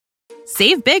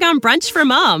Save big on brunch for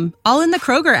mom, all in the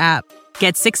Kroger app.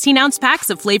 Get 16-ounce packs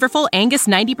of flavorful Angus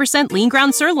 90% lean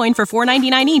ground sirloin for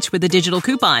 $4.99 each with a digital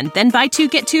coupon. Then buy 2,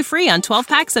 get 2 free on 12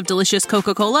 packs of delicious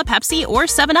Coca-Cola, Pepsi, or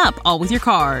 7-Up, all with your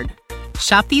card.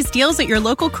 Shop these deals at your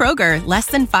local Kroger, less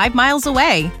than 5 miles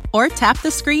away. Or tap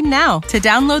the screen now to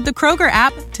download the Kroger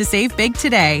app to save big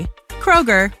today.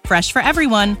 Kroger, fresh for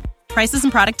everyone. Prices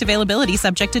and product availability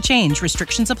subject to change.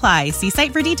 Restrictions apply. See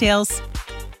site for details.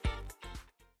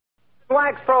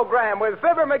 Wax program with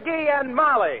Fibber McGee and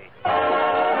Molly.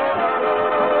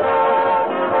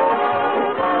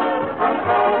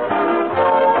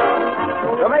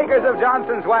 The makers of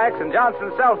Johnson's Wax and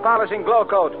Johnson's Self-Polishing Glow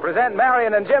Coat present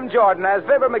Marion and Jim Jordan as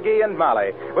Fibber McGee and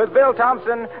Molly with Bill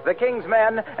Thompson, the King's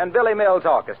Men, and Billy Mills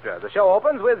Orchestra. The show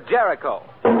opens with Jericho.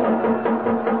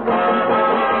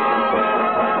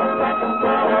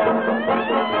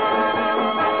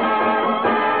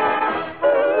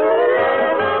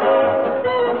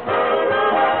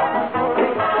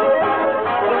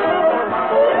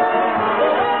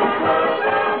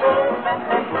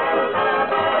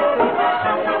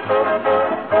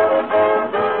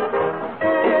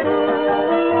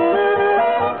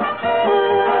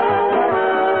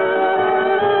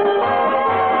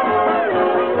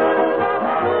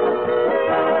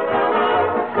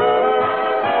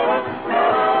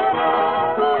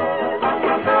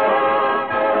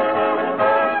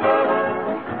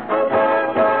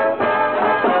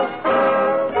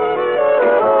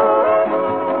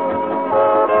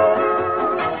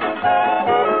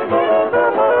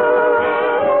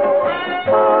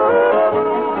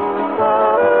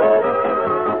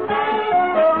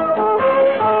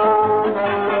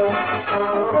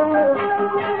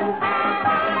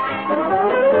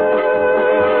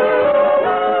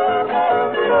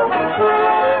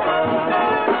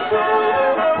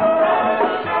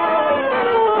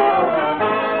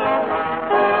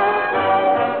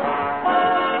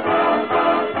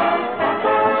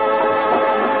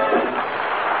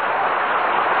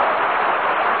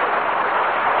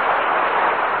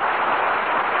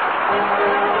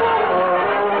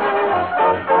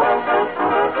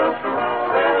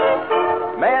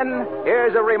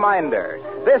 Here's a reminder.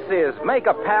 This is Make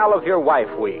a Pal of Your Wife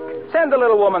Week. Send the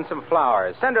little woman some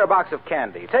flowers. Send her a box of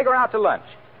candy. Take her out to lunch.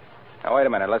 Now, wait a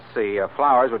minute. Let's see.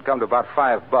 Flowers would come to about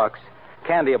 $5.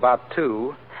 Candy about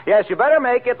 $2. Yes, you better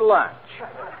make it lunch.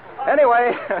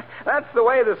 Anyway, that's the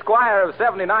way the Squire of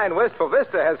 79 Wistful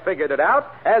Vista has figured it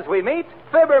out as we meet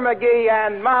Fibber McGee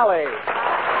and Molly.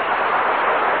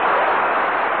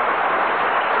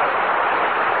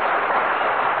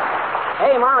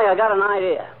 Hey, Molly, I got an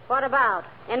idea. What about?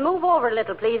 And move over a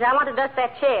little, please. I want to dust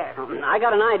that chair. I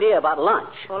got an idea about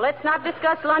lunch. Well, let's not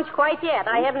discuss lunch quite yet.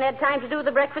 I haven't had time to do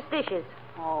the breakfast dishes.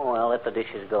 Oh, well, let the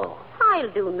dishes go. I'll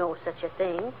do no such a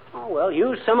thing. Oh, well,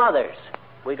 use some others.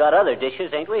 We got other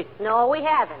dishes, ain't we? No, we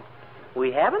haven't.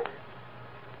 We haven't?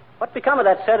 What become of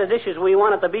that set of dishes we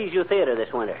won at the Bijou Theater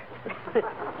this winter?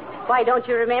 Why, don't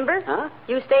you remember? Huh?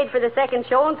 You stayed for the second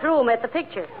show and threw them at the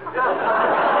picture.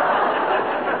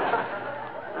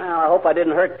 Well, I hope I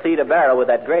didn't hurt Theda Barrow with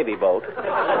that gravy boat.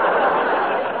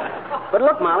 But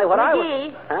look, Molly, what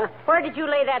McGee, Huh? Where did you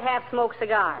lay that half-smoked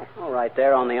cigar? Oh, right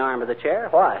there on the arm of the chair.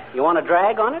 Why? You want to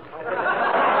drag on it?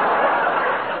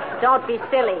 Don't be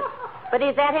silly. But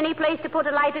is that any place to put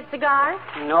a lighted cigar?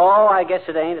 No, I guess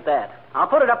it ain't at that. I'll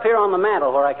put it up here on the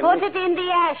mantel where I can... Put it in the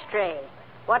ashtray.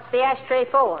 What's the ashtray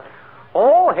for?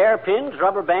 Oh, hairpins,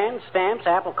 rubber bands, stamps,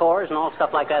 apple cores, and all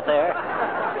stuff like that there.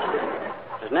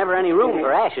 There's never any room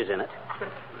for ashes in it.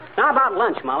 Now, about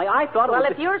lunch, Molly, I thought it Well,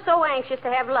 was... if you're so anxious to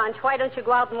have lunch, why don't you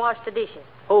go out and wash the dishes?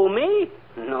 Who, me?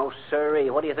 No, sirree.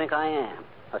 What do you think I am?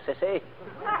 A sissy?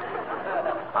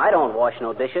 I don't wash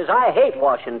no dishes. I hate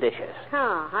washing dishes.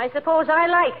 Huh. I suppose I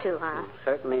like to, huh?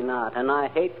 Certainly not. And I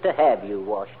hate to have you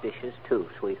wash dishes, too,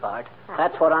 sweetheart.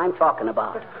 That's what I'm talking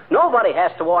about. Nobody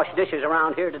has to wash dishes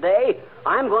around here today.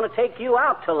 I'm going to take you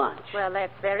out to lunch. Well,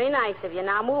 that's very nice of you.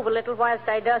 Now move a little whilst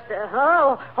I dust...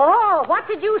 what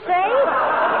did you say?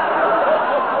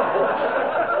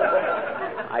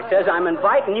 I says I'm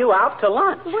inviting you out to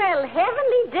lunch. Well,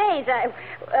 heavenly days.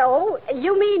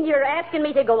 You mean you're asking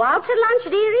me to go out to lunch,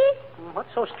 dearie?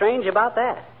 What's so strange about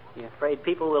that? You afraid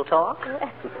people will talk?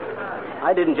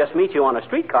 I didn't just meet you on a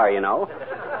streetcar, you know.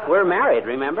 We're married,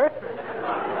 remember?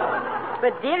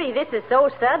 But, dearie, this is so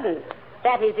sudden.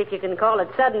 That is, if you can call it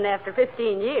sudden after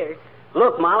 15 years.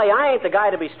 Look, Molly, I ain't the guy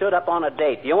to be stood up on a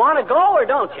date. You want to go or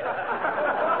don't you?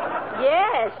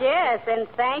 Yes, and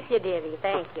thank you, dearie,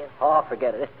 thank you. Oh,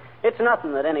 forget it. It's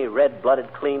nothing that any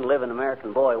red-blooded, clean-living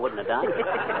American boy wouldn't have done.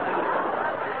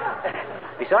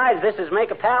 Besides, this is Make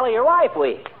a Pal of Your Wife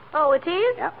Week. Oh, it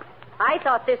is? Yep. I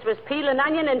thought this was peel an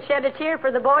onion and shed a tear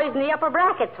for the boys in the upper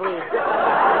brackets week.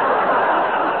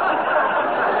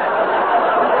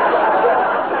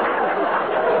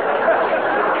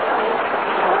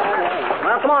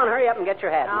 Well, come on, hurry up and get your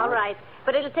hat. All right.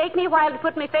 But it'll take me a while to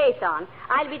put my face on.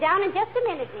 I'll be down in just a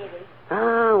minute, David.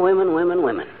 Ah, women, women,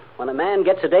 women. When a man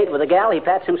gets a date with a gal, he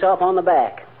pats himself on the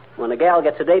back. When a gal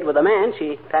gets a date with a man,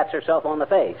 she pats herself on the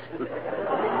face.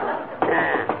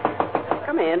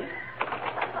 Come in.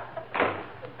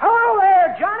 Hello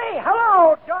there, Johnny.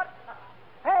 Hello, daughter.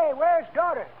 Hey, where's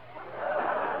daughter?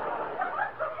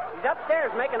 He's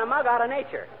upstairs making a mug out of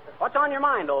nature. What's on your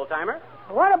mind, old-timer?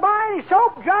 Want to buy any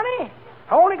soap, Johnny?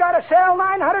 I only got to sell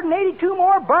 982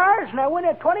 more bars, and I win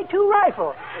a .22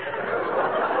 rifle.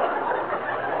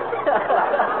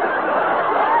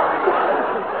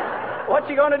 What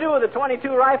you going to do with the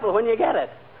 .22 rifle when you get it?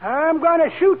 I'm going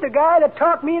to shoot the guy that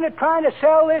talked me into trying to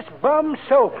sell this bum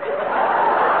soap.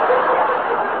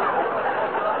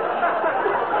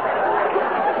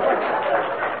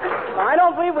 I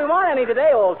don't believe we want any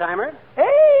today, old-timer.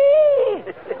 Hey!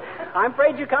 I'm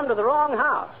afraid you come to the wrong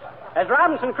house. As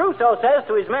Robinson Crusoe says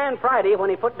to his man Friday when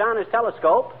he put down his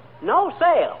telescope, no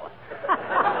sale.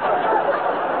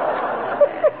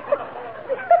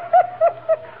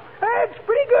 That's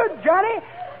pretty good, Johnny.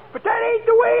 But that ain't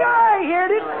the way I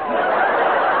heard it.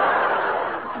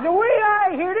 The way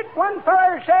I heard it, one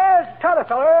feller says, t'other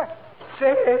feller,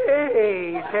 says,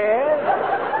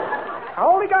 I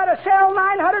only got to sell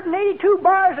 982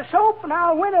 bars of soap, and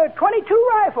I'll win a .22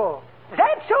 rifle. Is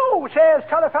that so? Says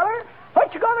t'other feller.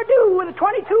 What you gonna do with a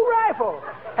 .22 rifle?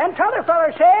 And t'other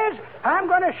feller says, I'm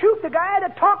gonna shoot the guy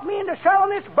that talked me into selling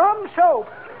this bum soap.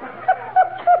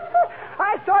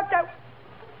 I thought that...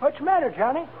 What's the matter,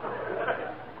 Johnny?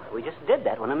 We just did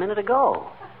that one a minute ago.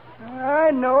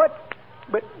 I know it.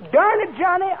 But darn it,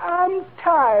 Johnny, I'm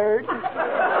tired.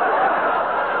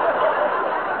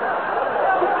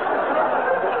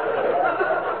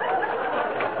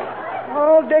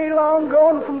 All day long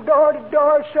going from door to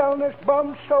door selling this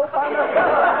bum soap.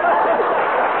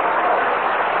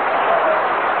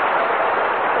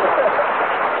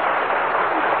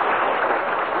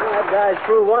 That guy's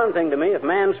proved one thing to me. If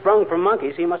man sprung from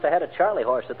monkeys, he must have had a Charlie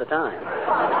horse at the time.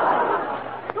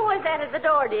 Who is that at the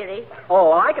door, dearie?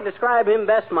 Oh, I can describe him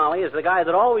best, Molly, as the guy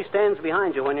that always stands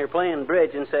behind you when you're playing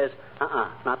bridge and says,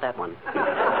 not that one.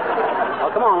 Oh,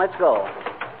 come on, let's go.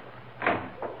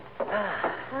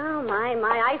 Oh, my,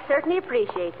 I certainly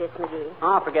appreciate this, McGee.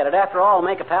 Oh, forget it. After all,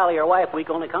 Make a Pal of Your Wife week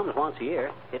only comes once a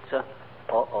year. It's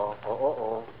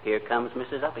Here comes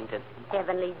Mrs. Uppington.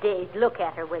 Heavenly days, look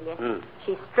at her, will you? Mm.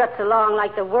 She struts along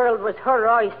like the world was her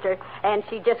oyster, and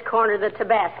she just cornered the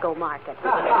Tabasco market.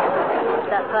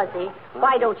 The fuzzy.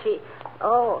 Why don't she...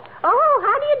 Oh,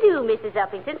 how do you do, Mrs.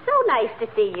 Uppington? So nice to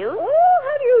see you. Oh,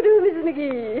 how do you do, Mrs.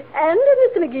 McGee? And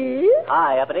Mr. McGee?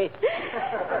 Hi, Uppity.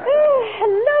 A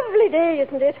lovely day,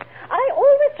 isn't it? I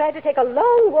always try to take a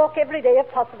long walk every day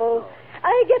if possible.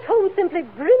 I get home simply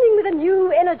brimming with a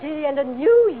new energy and a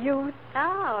new youth.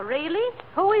 Oh, really?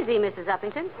 Who is he, Mrs.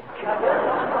 Uppington?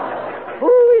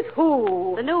 Who is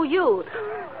who? The new youth.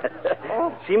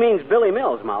 She means Billy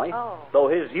Mills, Molly. Oh. Though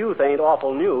his youth ain't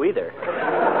awful new either.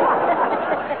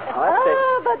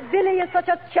 But Billy is such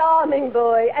a charming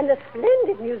boy and a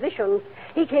splendid musician.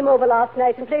 He came over last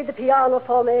night and played the piano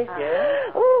for me.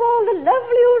 Yeah? Oh, all the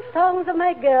lovely old songs of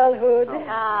my girlhood.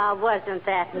 Ah, wasn't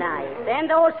that nice? And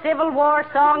those Civil War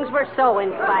songs were so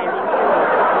inspiring.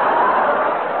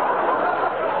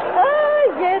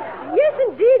 Yes,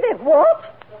 indeed.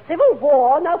 What? Civil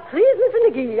War? Now, please, Mr.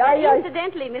 McGee,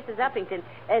 Incidentally, Mrs. Uppington,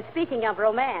 speaking of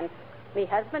romance, my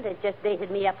husband has just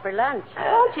dated me up for lunch.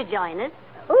 Won't you join us?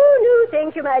 Oh, no,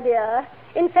 thank you, my dear.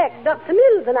 In fact, Dr.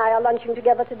 Mills and I are lunching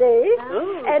together today.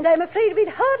 Oh. And I'm afraid we'd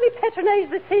hardly patronize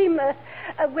the same...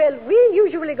 we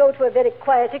usually go to a very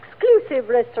quiet, exclusive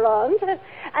restaurant.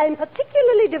 I'm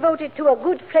particularly devoted to a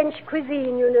good French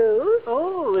cuisine, you know.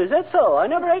 Oh, is that so? I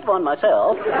never ate one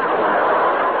myself.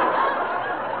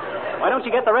 Why don't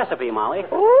you get the recipe, Molly?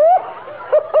 Oh,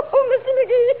 Mr.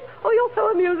 McGee. Oh, you're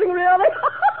so amusing, really.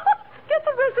 Get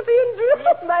the recipe and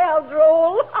drill. My, how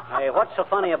droll. Hey, what's so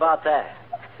funny about that?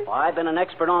 Well, I've been an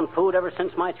expert on food ever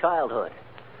since my childhood.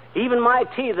 Even my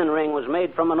teething ring was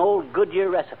made from an old Goodyear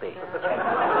recipe.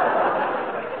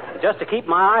 Just to keep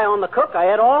my eye on the cook, I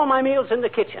had all my meals in the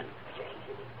kitchen.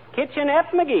 Kitchen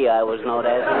F. McGee, I was known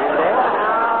as in them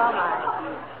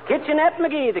days. Kitchenette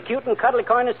McGee, the cute and cuddly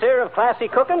connoisseur of classy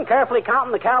cooking, carefully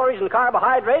counting the calories and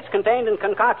carbohydrates contained in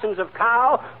concoctions of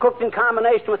cow, cooked in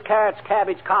combination with carrots,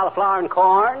 cabbage, cauliflower, and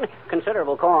corn.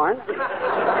 Considerable corn.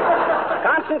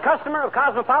 Constant customer of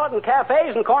cosmopolitan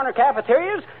cafes and corner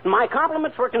cafeterias, and my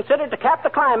compliments were considered to cap the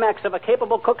climax of a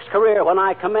capable cook's career when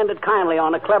I commended kindly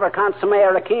on a clever consomme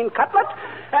or a keen cutlet,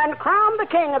 and crowned the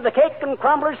king of the cake and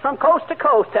crumblers from coast to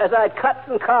coast as I'd cut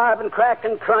and carve and crack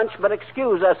and crunch, but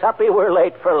excuse us, huppy, we're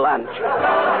late for lunch.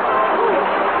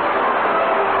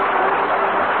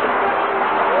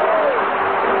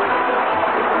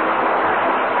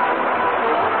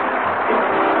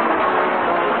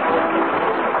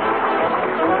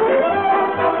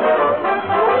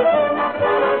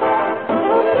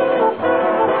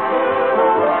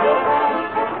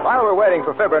 While we're waiting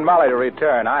for Fibber and Molly to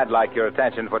return, I'd like your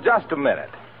attention for just a minute.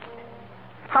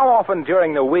 How often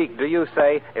during the week do you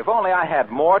say, if only I had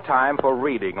more time for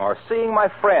reading or seeing my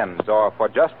friends or for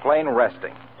just plain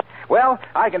resting? Well,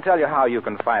 I can tell you how you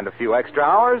can find a few extra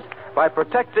hours by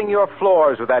protecting your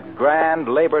floors with that grand,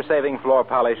 labor-saving floor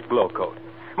polish Glow Coat.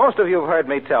 Most of you have heard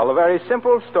me tell the very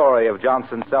simple story of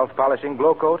Johnson's self-polishing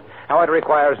Glow Coat, how it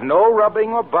requires no rubbing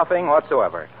or buffing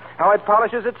whatsoever, how it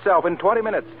polishes itself in 20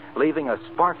 minutes, leaving a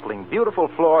sparkling, beautiful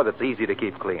floor that's easy to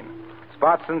keep clean.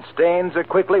 Spots and stains are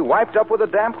quickly wiped up with a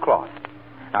damp cloth.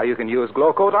 Now, you can use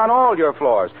Glow Coat on all your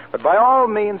floors, but by all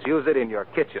means, use it in your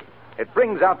kitchen. It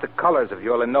brings out the colors of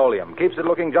your linoleum, keeps it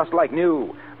looking just like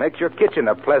new, makes your kitchen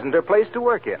a pleasanter place to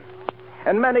work in.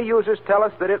 And many users tell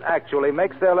us that it actually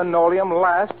makes their linoleum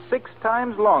last 6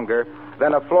 times longer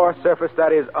than a floor surface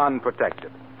that is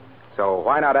unprotected. So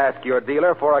why not ask your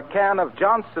dealer for a can of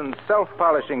Johnson's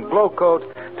self-polishing Glow Coat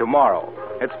tomorrow?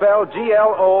 It's spelled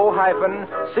GLO-COAT.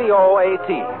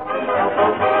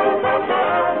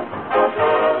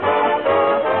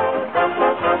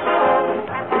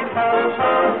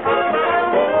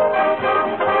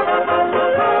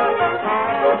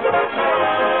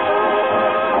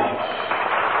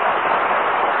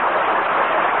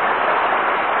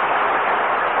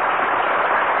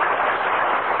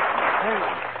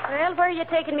 Well, where are you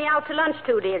taking me out to lunch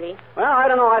to, dearie? Well, I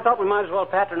don't know. I thought we might as well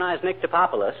patronize Nick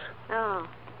Topopoulos. Oh.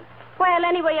 Well,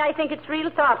 anyway, I think it's real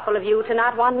thoughtful of you to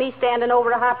not want me standing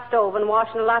over a hot stove and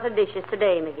washing a lot of dishes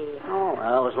today, McGee. Oh,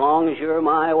 well, as long as you're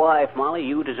my wife, Molly,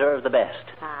 you deserve the best.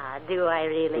 Ah, do I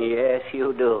really? Yes,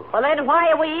 you do. Well, then why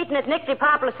are we eating at Nick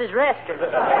Topopoulos' restaurant?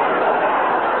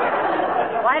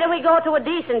 Why don't we go to a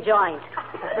decent joint?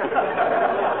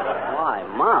 Why,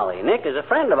 Molly, Nick is a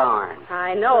friend of ours.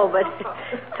 I know, but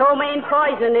ptomaine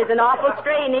poisoning is an awful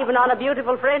strain even on a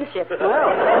beautiful friendship. Well,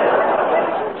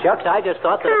 shucks, I just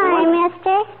thought that... Hi,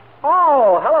 mister.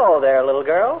 Oh, hello there, little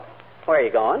girl. Where are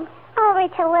you going? Over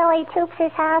to Willie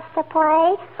Toops' house to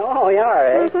play. Oh, you are,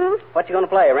 eh? Mm-hmm. What you going to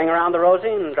play, ring around the rosy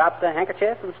and drop the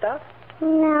handkerchief and stuff?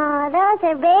 No, those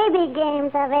are baby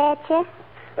games, I bet you.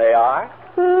 They are?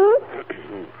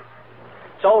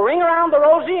 So ring around the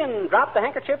rosy and drop the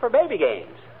handkerchief for baby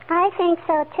games. I think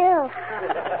so, too.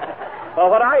 Well,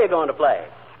 what are you going to play?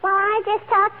 Well, I just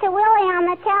talked to Willie on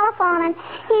the telephone, and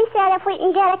he said if we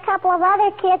can get a couple of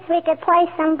other kids, we could play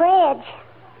some bridge.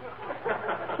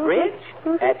 Bridge?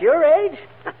 At your age?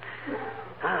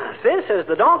 Sis, as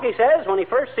the donkey says when he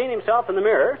first seen himself in the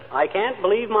mirror, I can't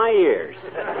believe my ears.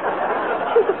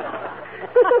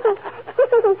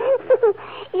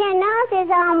 Your nose is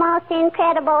almost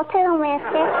incredible, too,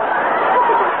 mister.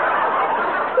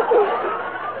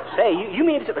 Say, you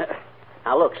mean...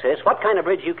 Now, look, sis, what kind of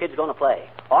bridge you kids going to play?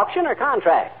 Auction or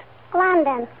contract?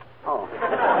 London. Oh.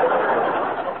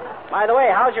 By the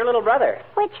way, how's your little brother?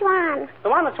 Which one? The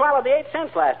one that swallowed the 8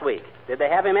 cents last week. Did they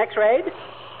have him x-rayed?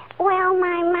 Well,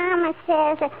 my mama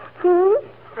says...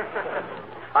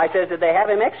 I says, did they have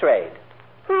him x-rayed?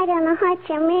 I don't know what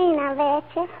you mean, I bet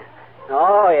you.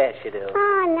 Oh, yes, you do.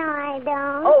 Oh, no, I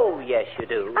don't. Oh, yes, you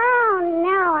do. Oh,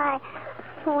 no,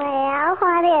 Well,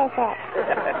 what is it?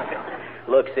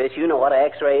 Look, sis, you know what an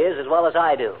x-ray is as well as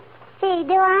I do. Gee,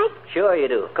 do I? Sure you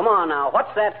do. Come on now.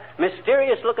 What's that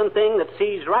mysterious-looking thing that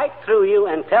sees right through you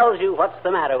and tells you what's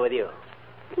the matter with you?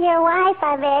 Your wife,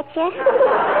 I bet you. So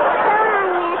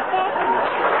long, mister.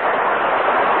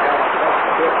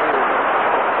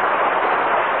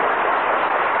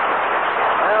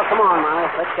 Well, come on, Molly.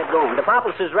 Let's get going. The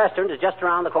Topopoulos' restaurant is just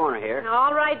around the corner here.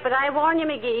 All right, but I warn you,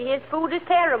 McGee, his food is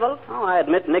terrible. Oh, I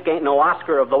admit Nick ain't no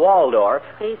Oscar of the Waldorf.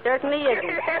 He certainly isn't.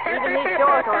 Even these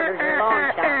short orders are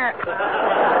long shots.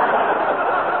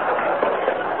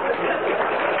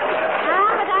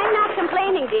 But I'm not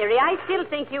complaining, dear. dearie, I still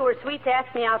think you were sweet to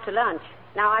ask me out to lunch.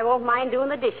 Now, I won't mind doing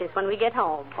the dishes when we get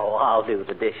home. Oh, I'll do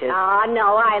the dishes. Oh,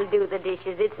 no, I'll do the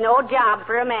dishes. It's no job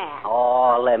for a man.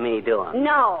 Oh, let me do them.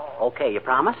 No. Okay, you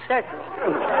promise? Certainly.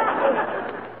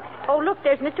 Oh, look,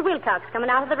 there's Mr. Wilcox coming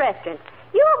out of the restaurant.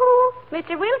 Yoo-hoo,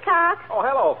 Mr. Wilcox. Oh,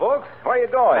 hello, folks. Where are you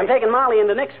going? I'm taking Molly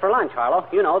into Nick's for lunch, Harlow.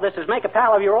 You know, this is Make a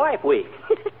Pal of Your Wife week.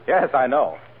 Yes, I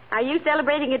know. Are you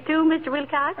celebrating it too, Mr.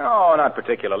 Wilcox? Oh, not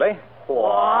particularly.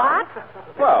 What?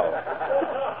 Well,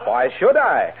 why should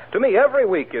I? To me, every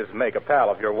week is Make a Pal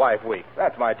of Your Wife week.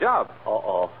 That's my job.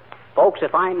 Uh-oh. Folks,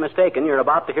 if I ain't mistaken, you're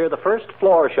about to hear the first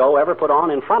floor show ever put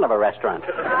on in front of a restaurant.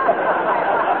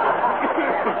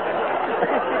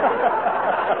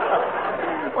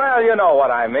 Well, you know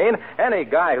what I mean. Any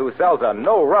guy who sells a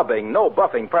no-rubbing,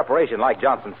 no-buffing preparation like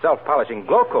Johnson's self-polishing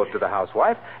glow coat to the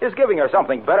housewife is giving her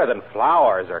something better than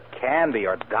flowers or candy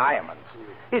or diamonds.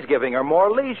 He's giving her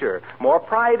more leisure, more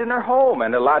pride in her home,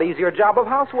 and a lot easier job of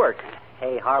housework.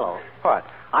 Hey, Harlow. What?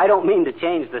 I don't mean to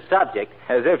change the subject.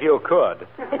 As if you could.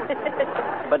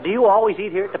 But do you always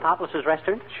eat here at DePoplis'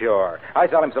 restaurant? Sure. I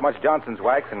sell him so much Johnson's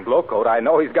wax and glow coat, I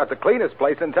know he's got the cleanest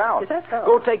place in town. Is that so?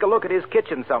 Go take a look at his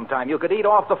kitchen sometime. You could eat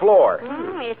off the floor.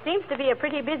 It seems to be a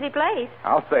pretty busy place.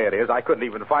 I'll say it is. I couldn't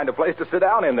even find a place to sit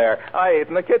down in there. I ate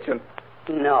in the kitchen.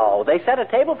 No, they set a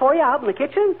table for you out in the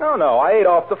kitchen? No, I ate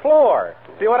off the floor.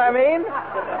 See what I mean?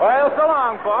 Well, so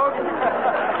long, folks.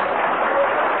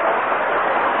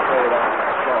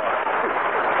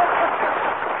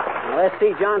 Well,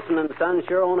 S.C. Johnson and Sons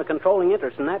sure own a controlling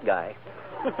interest in that guy.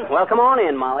 Well, come on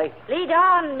in, Molly. Lead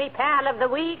on, me pal of the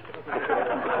week. Good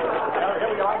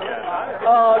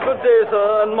day,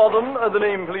 sir, and madam. The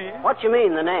name, please. What you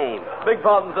mean, the name? Beg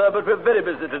pardon, sir, but we're very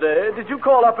busy today. Did you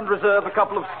call up and reserve a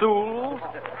couple of stools?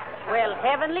 Well,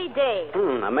 heavenly day.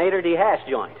 A maitre d' hash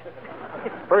joint.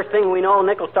 First thing we know,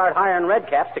 Nick will start hiring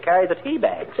redcaps to carry the tea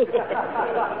bags.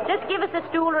 Just give us a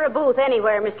stool or a booth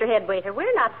anywhere, Mr. Headwaiter.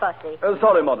 We're not fussy.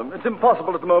 Sorry, madam. It's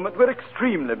impossible at the moment. We're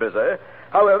extremely busy.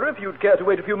 However, if you'd care to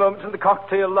wait a few moments in the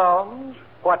cocktail lounge.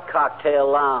 What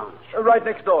cocktail lounge? Right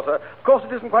next door, sir. Of course,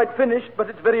 it isn't quite finished, but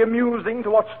it's very amusing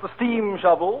to watch the steam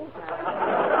shovels.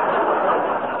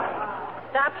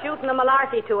 Stop shooting the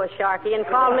malarkey to us, Sharky, and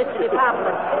call Mr.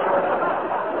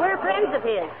 DePoplis. We're friends of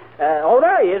his.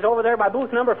 There he is, over there by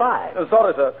booth number 5.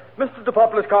 Sorry, sir. Mr.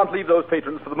 DePoplis can't leave those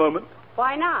patrons for the moment.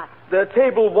 Why not? Their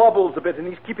table wobbles a bit, and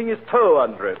he's keeping his toe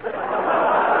under it.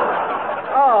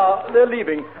 They're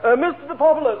leaving. Mr.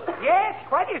 DePoplis. Yes,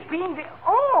 what is being...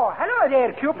 Oh, hello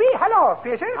there, Cupid. Hello,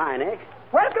 Fisher. Hi, Nick.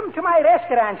 Welcome to my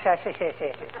restaurant, sir.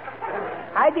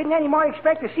 I didn't any more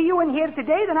expect to see you in here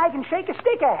today than I can shake a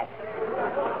stick at.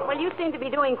 Well, you seem to be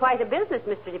doing quite a business,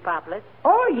 Mr. DePoplis.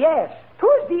 Oh, yes.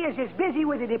 Tuesday is as busy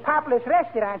with the DePoplis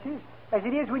restaurants as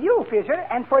it is with you, Fisher,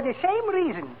 and for the same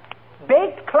reason.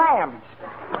 Baked clams.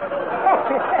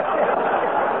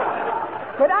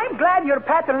 But I'm glad you're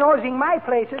patronosing my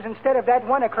places instead of that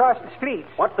one across the street.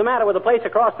 What's the matter with the place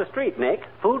across the street, Nick?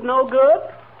 Food no good?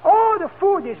 Oh, the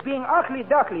food is being ugly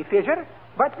duckly, Fisher.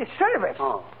 But the service.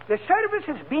 Oh. The service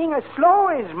is being as slow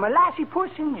as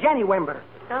Molassipus in Jennywimber.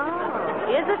 Oh,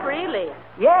 is it really?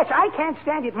 Yes, I can't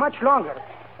stand it much longer.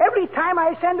 Every time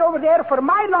I send over there for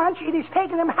my lunch, it is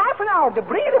taking them half an hour to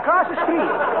bring it across the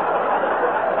street.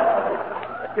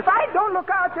 If I don't look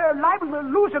out, they're liable to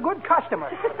lose a good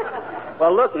customer.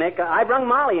 Well, look, Nick, I brung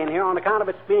Molly in here on account of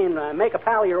it's being Make a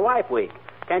Pal of Your Wife week.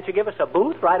 Can't you give us a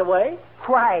booth right away?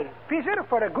 Why, Fisher,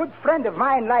 for a good friend of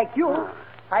mine like you,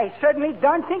 I certainly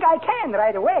don't think I can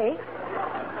right away.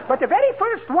 But the very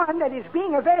first one that is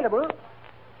being available,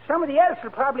 somebody else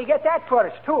will probably get that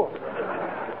first, too.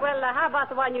 Well, how about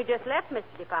the one you just left, Mr.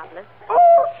 DePoplis?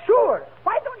 Oh, sure.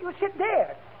 Why don't you sit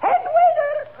there? Head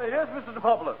waiter! Yes, Mr.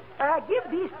 DePoplis. Give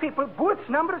these people booths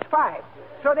numbers 5,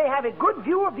 so they have a good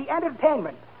view of the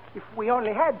entertainment. If we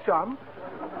only had some.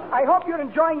 I hope you're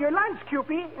enjoying your lunch,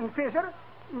 Cupid and Fisher,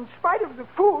 in spite of the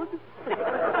food.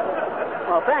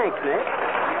 Well, thanks, Nick.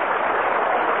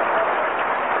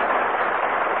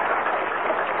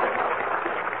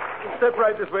 Step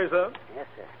right this way, sir. Yes,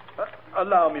 sir.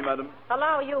 Allow me, madam.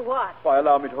 Allow you what? Why,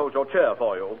 allow me to hold your chair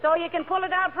for you. So you can pull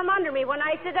it out from under me when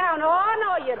I sit down. Oh,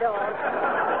 no, you don't.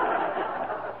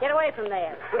 Get away from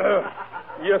there.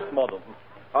 Yes, madam.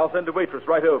 I'll send a waitress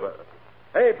right over.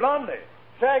 Hey, Blondie,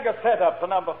 shag a setup for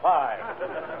number 5.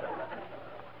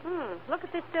 Look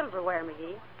at this silverware,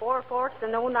 McGee. 4 forks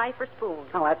and no knife or spoon.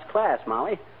 Oh, that's class,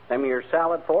 Molly. Them are your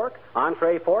salad fork,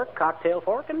 entree fork, cocktail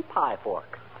fork, and pie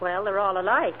fork. Well, they're all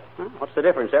alike. What's the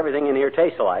difference? Everything in here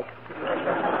tastes alike.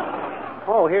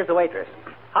 Oh, here's the waitress.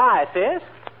 Hi, sis.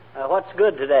 What's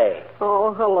good today?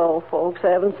 Oh, hello, folks.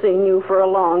 Haven't seen you for a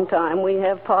long time. We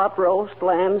have pot roast,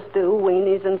 lamb stew,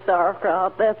 weenies, and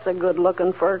sauerkraut. That's a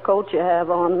good-looking fur coat you have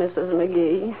on, Mrs.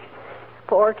 McGee.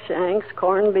 Pork shanks,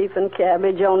 corned beef, and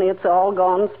cabbage, only it's all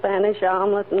gone. Spanish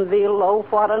omelet and veal loaf.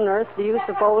 What on earth do you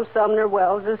suppose Sumner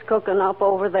Wells is cooking up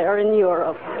over there in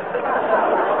Europe?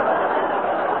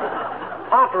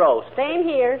 Pot roast. Same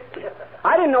here.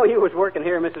 I didn't know you was working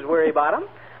here, Mrs. Wearybottom.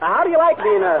 How do you like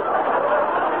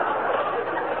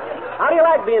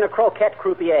being a croquette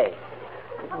croupier?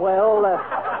 Well,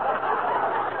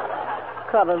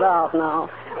 cut it out now.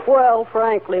 Well,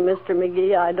 frankly, Mr.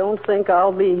 McGee, I don't think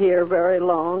I'll be here very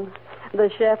long.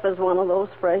 The chef is one of those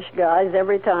fresh guys.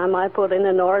 Every time I put in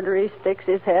an order, he sticks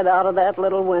his head out of that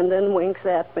little window and winks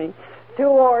at me. 2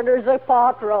 orders of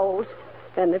pot roast.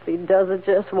 And if he does it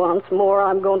just once more,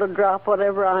 I'm going to drop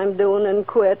whatever I'm doing and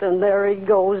quit. And there he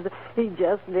goes. He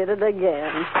just did it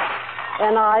again.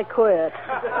 And I quit.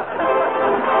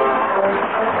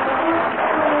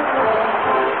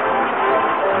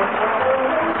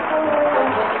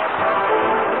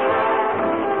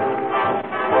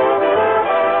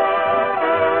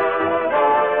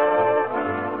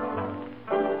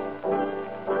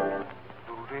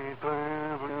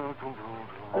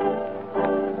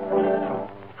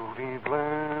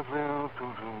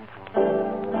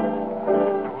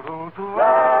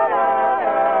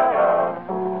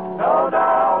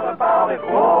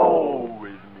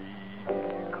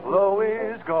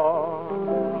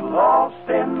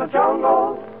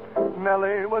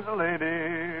 Nellie was a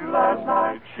lady. Last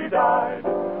night she died.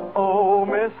 Oh,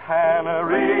 Miss Hannah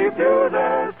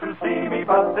refuses to see me,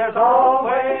 but there's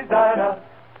always Dinah,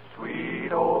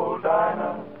 sweet old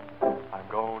Dinah. I'm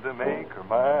going to make her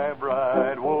my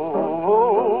bride.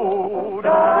 Whoa,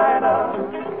 Dinah,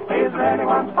 is there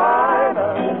anyone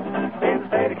finer in the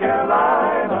state of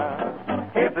Carolina?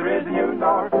 If there is, and you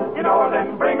know her,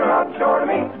 then bring her out shore to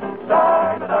me.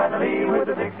 Dinah, Dinah Lee with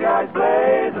the Dixie eyes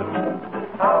blazing.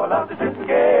 How I love to sit and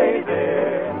gaze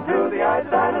into the eyes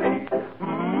of Dinah Lee.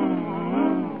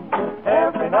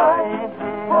 Every night,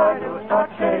 why do I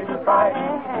start shades of fright?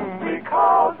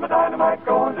 Because my dynamite's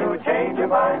going to change your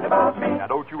mind about me. Now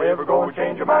don't you ever go and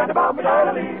change your mind about me,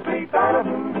 Dinah Lee, sweet Dinah.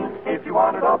 If you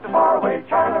wandered off to faraway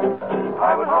China,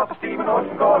 I would hop to Stephen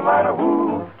Ocean, go and line a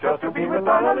woo, just to be with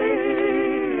Dinah Lee.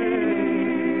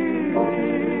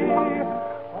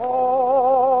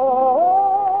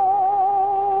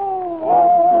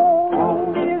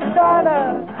 Oh, Miss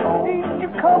Dinah, ain't you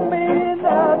coming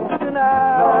out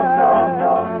tonight?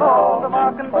 No. All the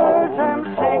mockingbirds I'm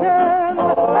singing,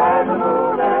 and the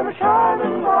moon I'm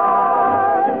shining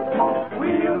bright.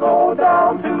 We'll go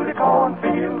down to the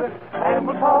cornfield, and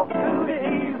we'll talk to the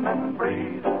evening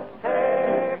breeze.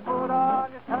 Take put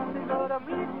on your Sunday good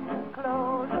evening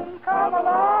clothes and come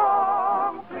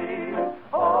along, please.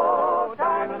 Oh,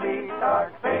 Dinah Lee,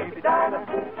 dark baby Dinah,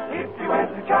 if you went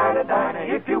to China, Dinah,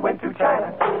 if you went to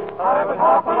China, I would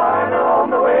hop a liner on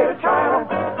the way to China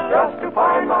just to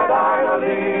find my Dinah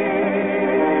Lee.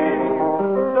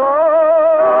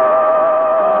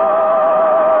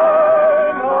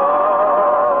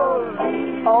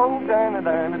 Oh, Dinah,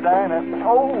 Dinah, Dinah,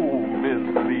 oh, Miss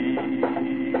Lee.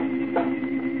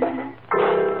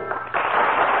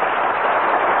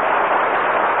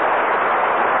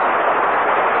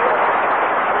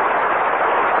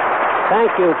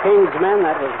 Thank you, King's men.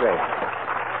 That was great.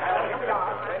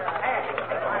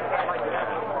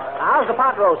 How's the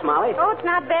pot roast, Molly? Oh, it's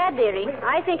not bad, dearie.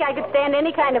 I think I could stand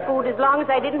any kind of food as long as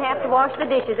I didn't have to wash the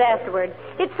dishes afterward.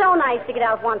 It's so nice to get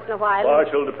out once in a while.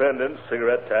 Partial dependence,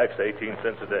 cigarette tax, 18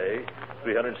 cents a day,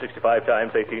 365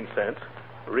 times 18 cents.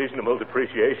 Reasonable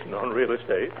depreciation on real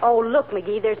estate. Oh, look,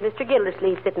 McGee, there's Mr.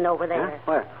 Gildersleeve sitting over there. Huh?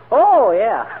 Where? Oh,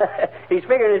 yeah. He's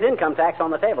figuring his income tax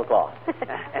on the tablecloth.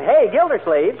 Hey,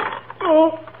 Gildersleeve.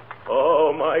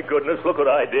 Oh, my goodness, look what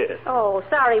I did. Oh,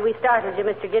 sorry we startled you,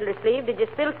 Mr. Gildersleeve. Did you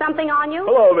spill something on you?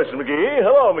 Hello, Mrs. McGee.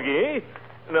 Hello, McGee.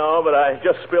 No, but I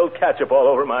just spilled ketchup all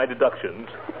over my deductions.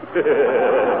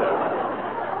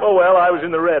 Oh, well, I was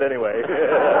in the red anyway.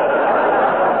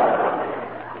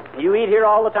 You eat here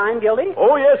all the time, Gildy?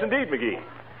 Oh, yes, indeed, McGee.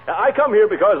 I come here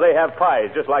because they have pies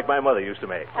just like my mother used to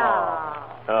make.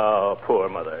 Oh, poor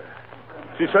mother.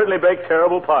 She certainly baked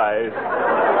terrible pies.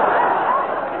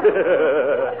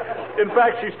 In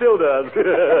fact, she still does.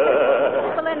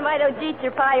 Well, then why don't you eat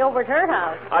your pie over at her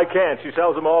house? I can't. She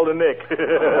sells them all to Nick.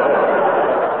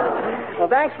 Well,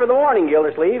 thanks for the warning,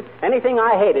 Gildersleeve. Anything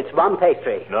I hate, it's bum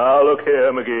pastry. Now, look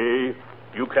here, McGee.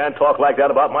 You can't talk like that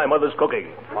about my mother's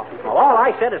cooking. Well, all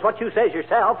I said is what you says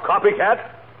yourself. Copycat.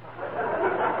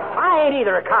 I I ain't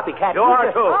either a copycat. You are,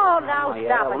 just... too. Oh, now Oh,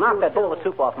 yeah, stop well, it. knock you that two. bowl of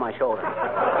soup off my shoulder.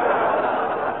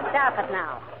 Stop it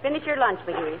now. Finish your lunch,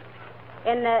 McGee.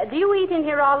 And do you eat in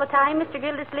here all the time, Mr.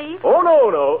 Gildersleeve? Oh,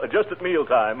 no. Just at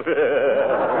mealtime.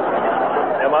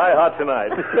 Am I hot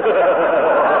tonight?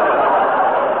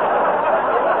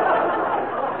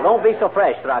 Don't be so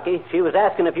fresh, Rocky. She was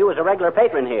asking if you was a regular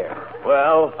patron here.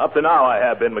 Well, up to now I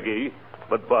have been, McGee.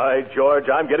 But by George,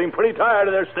 I'm getting pretty tired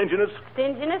of their stinginess.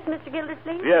 Stinginess, Mr.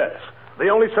 Gildersleeve? Yes. They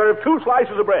only serve 2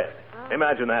 slices of bread.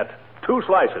 Imagine that. 2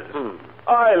 slices.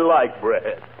 I like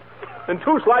bread. And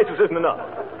 2 slices isn't enough.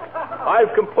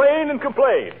 I've complained, and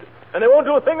they won't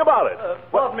do a thing about it.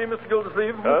 Pardon me, Mr.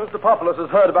 Gildersleeve. Huh? Mr. Populus has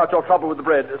heard about your trouble with the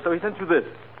bread, so he sent you this.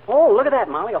 Oh, look at that,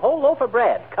 Molly. A whole loaf of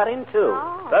bread, cut in 2.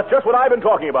 Oh. That's just what I've been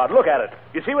talking about. Look at it.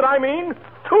 You see what I mean?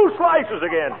 2 slices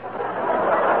again.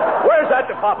 Where's that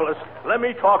Populus? Let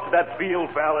me talk to that field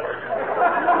fella.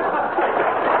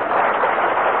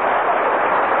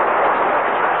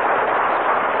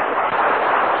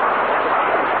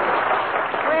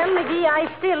 Well, McGee, I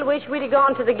still wish we'd have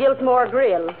gone to the Giltmore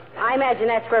Grill. I imagine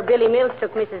that's where Billy Mills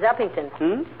took Mrs.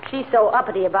 Uppington. She's so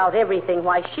uppity about everything.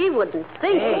 Why, she wouldn't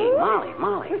think. Hey,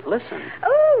 Molly, listen.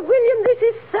 Oh, William, this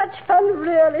is such fun,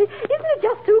 really. Isn't it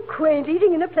just too quaint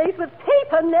eating in a place with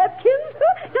paper napkins?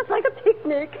 Just like a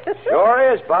picnic.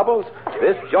 Sure is, Bubbles.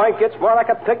 This joint gets more like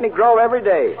a picnic grove every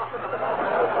day.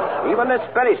 Even this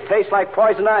spinach tastes like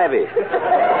poison ivy.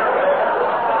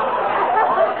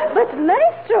 But,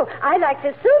 Maestro, I liked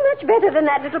it so much better than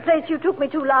that little place you took me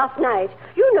to last night.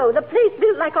 You know, the place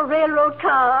built like a railroad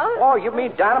car. Oh, you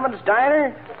mean Donovan's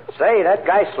Diner? Say, that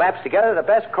guy slaps together the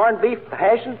best corned beef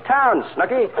hash in town,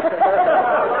 Snooky.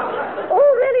 Oh,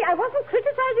 really? I wasn't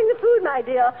criticizing the food, my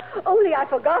dear. Only I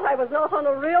forgot I was not on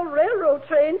a real railroad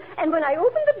train, and when I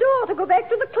opened the door to go back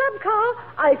to the club car,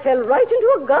 I fell right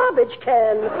into a garbage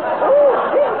can.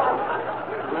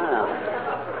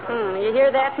 You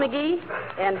hear that, McGee?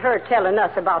 And her telling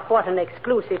us about what an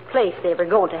exclusive place they were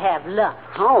going to have lunch.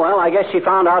 Oh, well, I guess she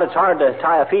found out it's hard to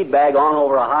tie a feed bag on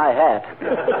over a high hat.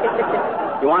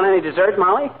 You want any dessert,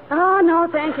 Molly? Oh, no,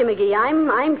 thank you, McGee.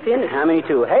 I'm finished. Me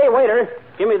too. Hey, waiter,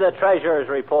 give me the treasurer's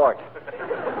report.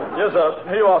 Yes, sir.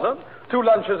 Here you are, sir. 2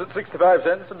 lunches at 65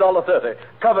 cents, $1.30.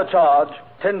 Cover charge,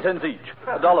 10 cents each,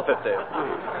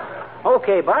 $1.50.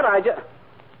 Okay, Bud, I just...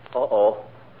 Uh-oh.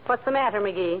 What's the matter,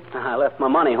 McGee? I left my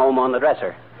money home on the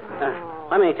dresser.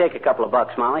 Let me take a couple of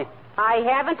bucks, Molly. I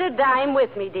haven't a dime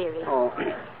with me, dearie. Oh.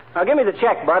 Now, give me the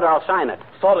check, Bud. I'll sign it.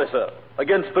 Sorry, sir.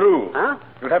 Against the rules. Huh?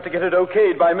 You'll have to get it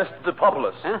okayed by Mr.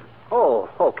 Populus. Huh? Oh,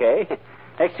 okay.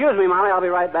 Excuse me, Molly. I'll be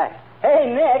right back. Hey,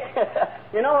 Nick.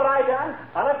 You know what I done?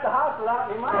 I left the house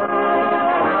without any money.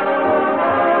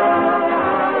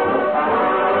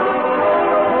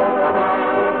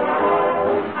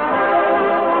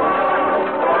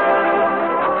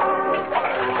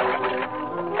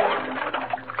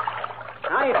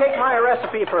 Now you take my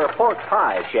recipe for a pork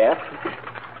pie, Chef.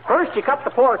 First, you cut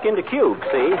the pork into cubes,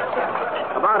 see?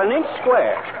 About 1 inch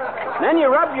square. Then you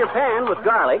rub your pan with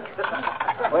garlic.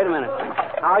 Wait a minute.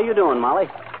 How are you doing, Molly?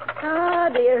 Ah,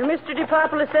 dear. Mr.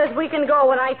 DePopoulos says we can go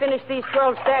when I finish these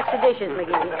 12 stacks of dishes, McGee.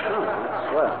 Oh, that's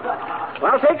swell.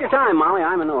 Well, take your time, Molly.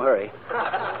 I'm in no hurry.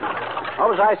 What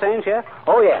was I saying, Chef?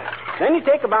 Oh, yeah. Then you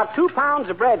take about 2 pounds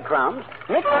of breadcrumbs,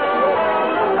 mix...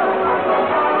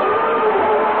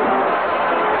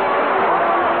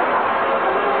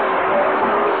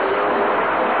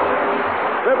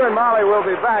 Fibber and Molly will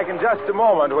be back in just a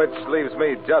moment, which leaves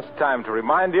me just time to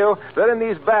remind you that in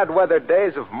these bad weather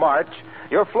days of March,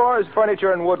 your floors,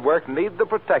 furniture, and woodwork need the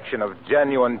protection of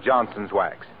genuine Johnson's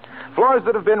Wax. Floors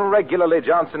that have been regularly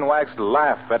Johnson waxed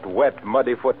laugh at wet,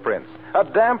 muddy footprints. A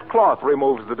damp cloth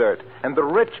removes the dirt, and the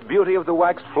rich beauty of the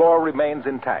waxed floor remains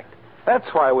intact.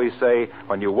 That's why we say,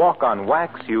 when you walk on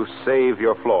wax, you save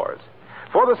your floors.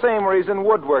 For the same reason,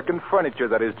 woodwork and furniture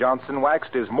that is Johnson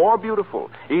waxed is more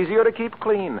beautiful, easier to keep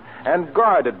clean, and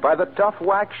guarded by the tough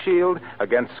wax shield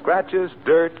against scratches,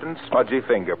 dirt, and smudgy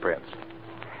fingerprints.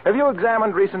 Have you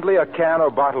examined recently a can or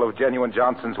bottle of genuine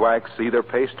Johnson's Wax, either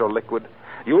paste or liquid?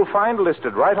 You'll find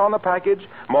listed right on the package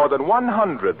more than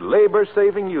 100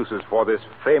 labor-saving uses for this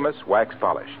famous wax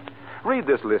polish. Read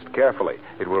this list carefully.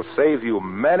 It will save you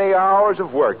many hours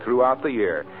of work throughout the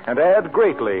year and add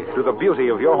greatly to the beauty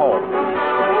of your home.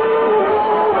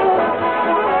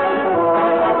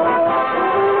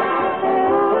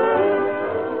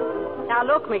 Now,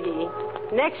 look, McGee.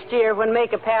 Next year, when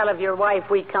Make a Pal of Your Wife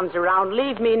Week comes around,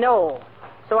 leave me know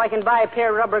so I can buy a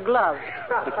pair of rubber gloves.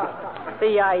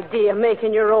 The idea of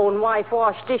making your own wife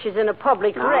wash dishes in a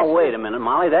public restaurant. Now, wait a minute,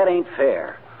 Molly. That ain't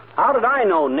fair. How did I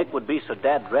know Nick would be so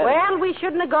dead ready? Well, we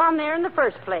shouldn't have gone there in the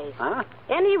first place. Huh?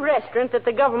 Any restaurant that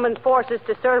the government forces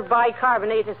to serve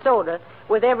bicarbonated soda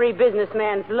with every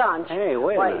businessman's lunch. Hey,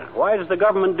 wait a minute. Why does the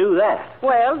government do that?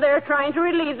 Well, they're trying to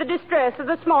relieve the distress of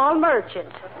the small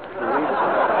merchant. Good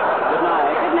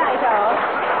night. Good night, all.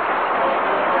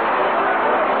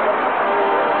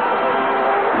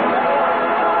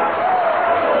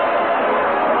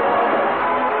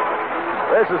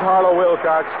 This is Harlow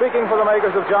Wilcox, speaking for the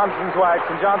makers of Johnson's Wax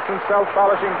and Johnson's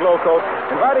Self-Polishing Glow Coat,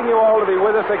 inviting you all to be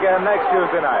with us again next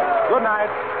Tuesday night. Good night.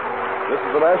 This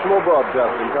is the National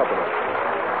Broadcasting Company.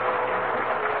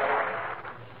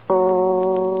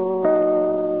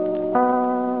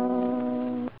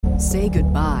 Say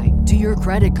goodbye to your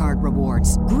credit card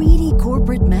rewards. Greedy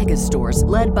corporate mega stores,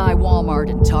 led by Walmart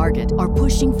and Target, are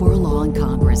pushing for a law in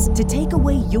Congress to take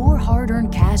away your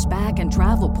hard-earned cash back and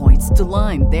travel points to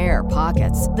line their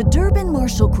pockets. The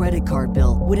Durbin-Marshall credit card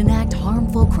bill would enact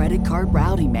harmful credit card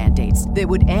routing mandates that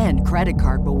would end credit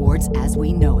card rewards as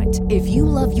we know it. If you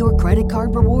love your credit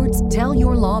card rewards, tell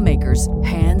your lawmakers,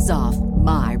 hands off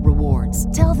my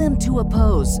rewards. Tell them to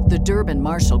oppose the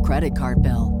Durbin-Marshall credit card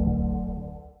bill.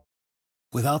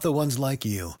 Without the ones like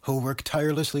you, who work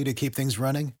tirelessly to keep things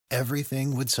running,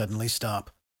 everything would suddenly stop.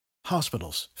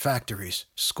 Hospitals, factories,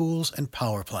 schools, and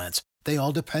power plants, they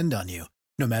all depend on you.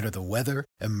 No matter the weather,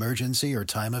 emergency, or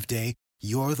time of day,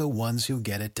 you're the ones who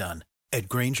get it done. At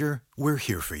Grainger, we're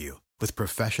here for you with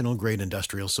professional-grade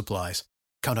industrial supplies.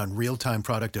 Count on real-time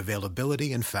product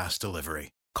availability and fast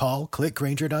delivery. Call, click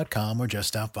Grainger.com, or just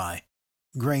stop by.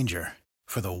 Grainger,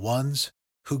 for the ones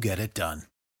who get it done.